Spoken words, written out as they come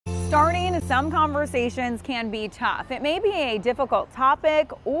Starting some conversations can be tough. It may be a difficult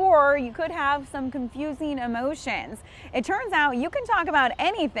topic, or you could have some confusing emotions. It turns out you can talk about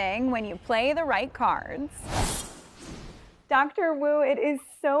anything when you play the right cards. Dr. Wu, it is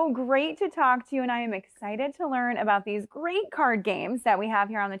so great to talk to you, and I am excited to learn about these great card games that we have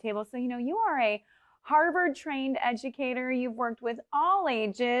here on the table. So, you are a Harvard-trained educator. You've worked with all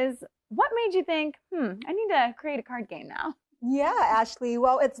ages. What made you think, I need to create a card game now? Yeah, Ashley.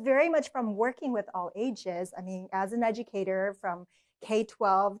 Well, it's very much from working with all ages. I mean, as an educator from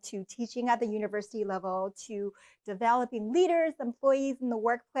K-12 to teaching at the university level to developing leaders, employees in the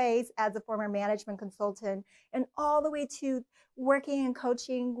workplace as a former management consultant, and all the way to working and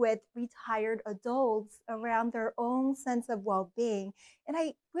coaching with retired adults around their own sense of well-being. And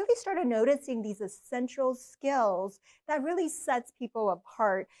I really started noticing these essential skills that really sets people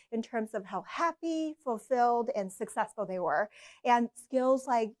apart in terms of how happy, fulfilled, and successful they were. And skills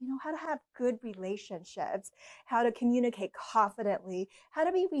like, how to have good relationships, how to communicate confidently, how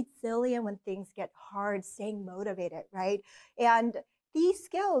to be resilient when things get hard, staying motivated, right? And these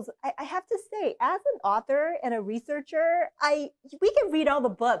skills, I have to say, as an author and a researcher, we can read all the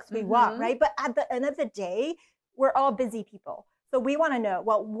books we want, right? But at the end of the day, we're all busy people. So we want to know,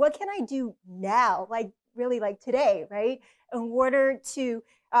 well, what can I do now, really today, right? In order to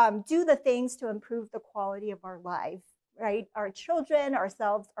do the things to improve the quality of our life, right? Our children,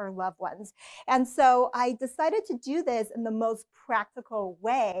 ourselves, our loved ones. And so I decided to do this in the most practical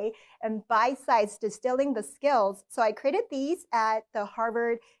way and bite-sized distilling the skills. So I created these at the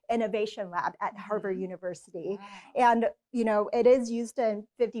Harvard Innovation Lab at Harvard University. Wow. And, it is used in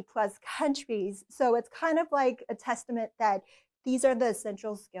 50 plus countries. So it's kind of like a testament that these are the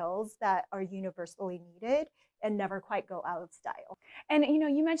essential skills that are universally needed and never quite go out of style. And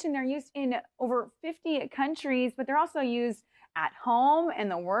you mentioned they're used in over 50 countries, but they're also used at home, in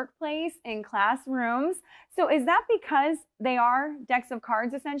the workplace, in classrooms. So is that because they are decks of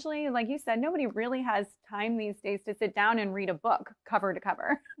cards, essentially? Like you said, nobody really has time these days to sit down and read a book cover to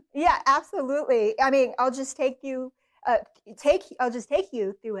cover. Yeah, absolutely. I mean, I'll just take you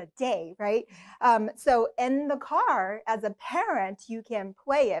through a day, right? So in the car, as a parent, you can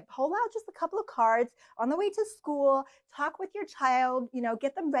play it. Pull out just a couple of cards on the way to school, talk with your child,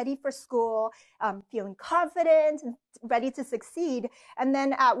 get them ready for school, feeling confident and ready to succeed. And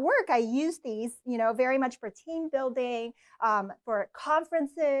then at work, I use these, very much for team building, for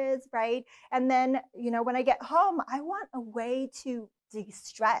conferences, right? And then, when I get home, I want a way to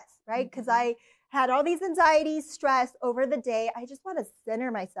de-stress, right? Because I had all these anxieties, stress over the day. I just want to center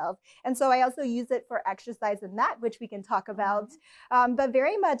myself. And so I also use it for exercise and that, which we can talk about. But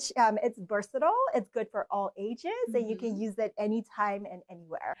very much, it's versatile. It's good for all ages, and you can use it anytime and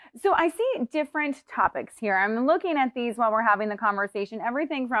anywhere. So I see different topics here. I'm looking at these while we're having the conversation,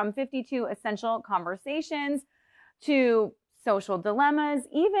 everything from 52 essential conversations to social dilemmas,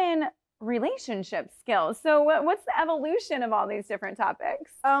 even relationship skills. So what's the evolution of all these different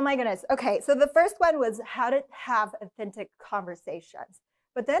topics? Oh my goodness. Okay, so the first one was how to have authentic conversations.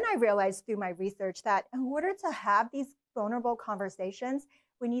 But then I realized through my research that in order to have these vulnerable conversations,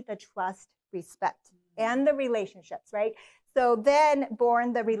 we need the trust, respect, and the relationships, right? So then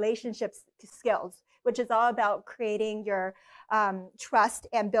born the relationships skills, which is all about creating your trust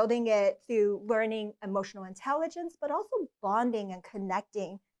and building it through learning emotional intelligence, but also bonding and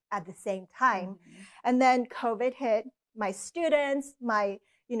connecting at the same time. And then COVID hit. My students, my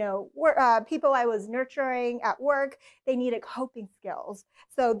people I was nurturing at work, they needed coping skills.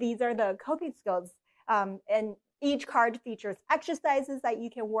 So these are the coping skills. And each card features exercises that you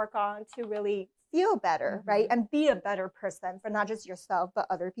can work on to really feel better, right? And be a better person for not just yourself, but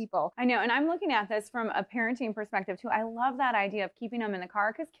other people. I know, and I'm looking at this from a parenting perspective too. I love that idea of keeping them in the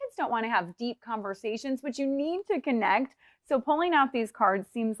car because kids don't want to have deep conversations, but you need to connect. So pulling out these cards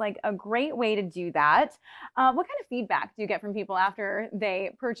seems like a great way to do that. What kind of feedback do you get from people after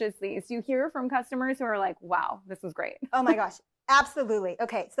they purchase these? Do you hear from customers who are like, wow, this was great? Oh my gosh, absolutely.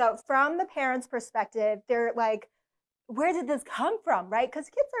 Okay, so from the parents' perspective, they're like, where did this come from, right? Because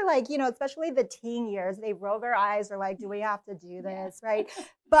kids are like, especially the teen years, they roll their eyes or like, do we have to do this, right?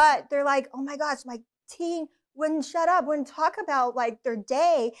 But they're like, oh my gosh, my teen wouldn't shut up, wouldn't talk about their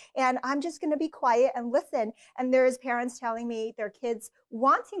day, and I'm just going to be quiet and listen. And there's parents telling me their kids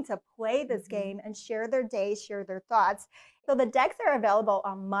wanting to play this game and share their day, share their thoughts. So the decks are available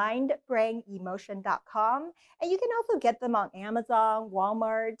on mindbrainemotion.com, and you can also get them on Amazon,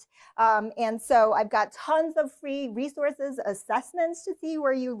 Walmart. And so I've got tons of free resources, assessments to see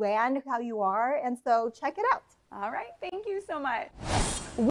where you land, how you are. And so check it out. All right. Thank you so much.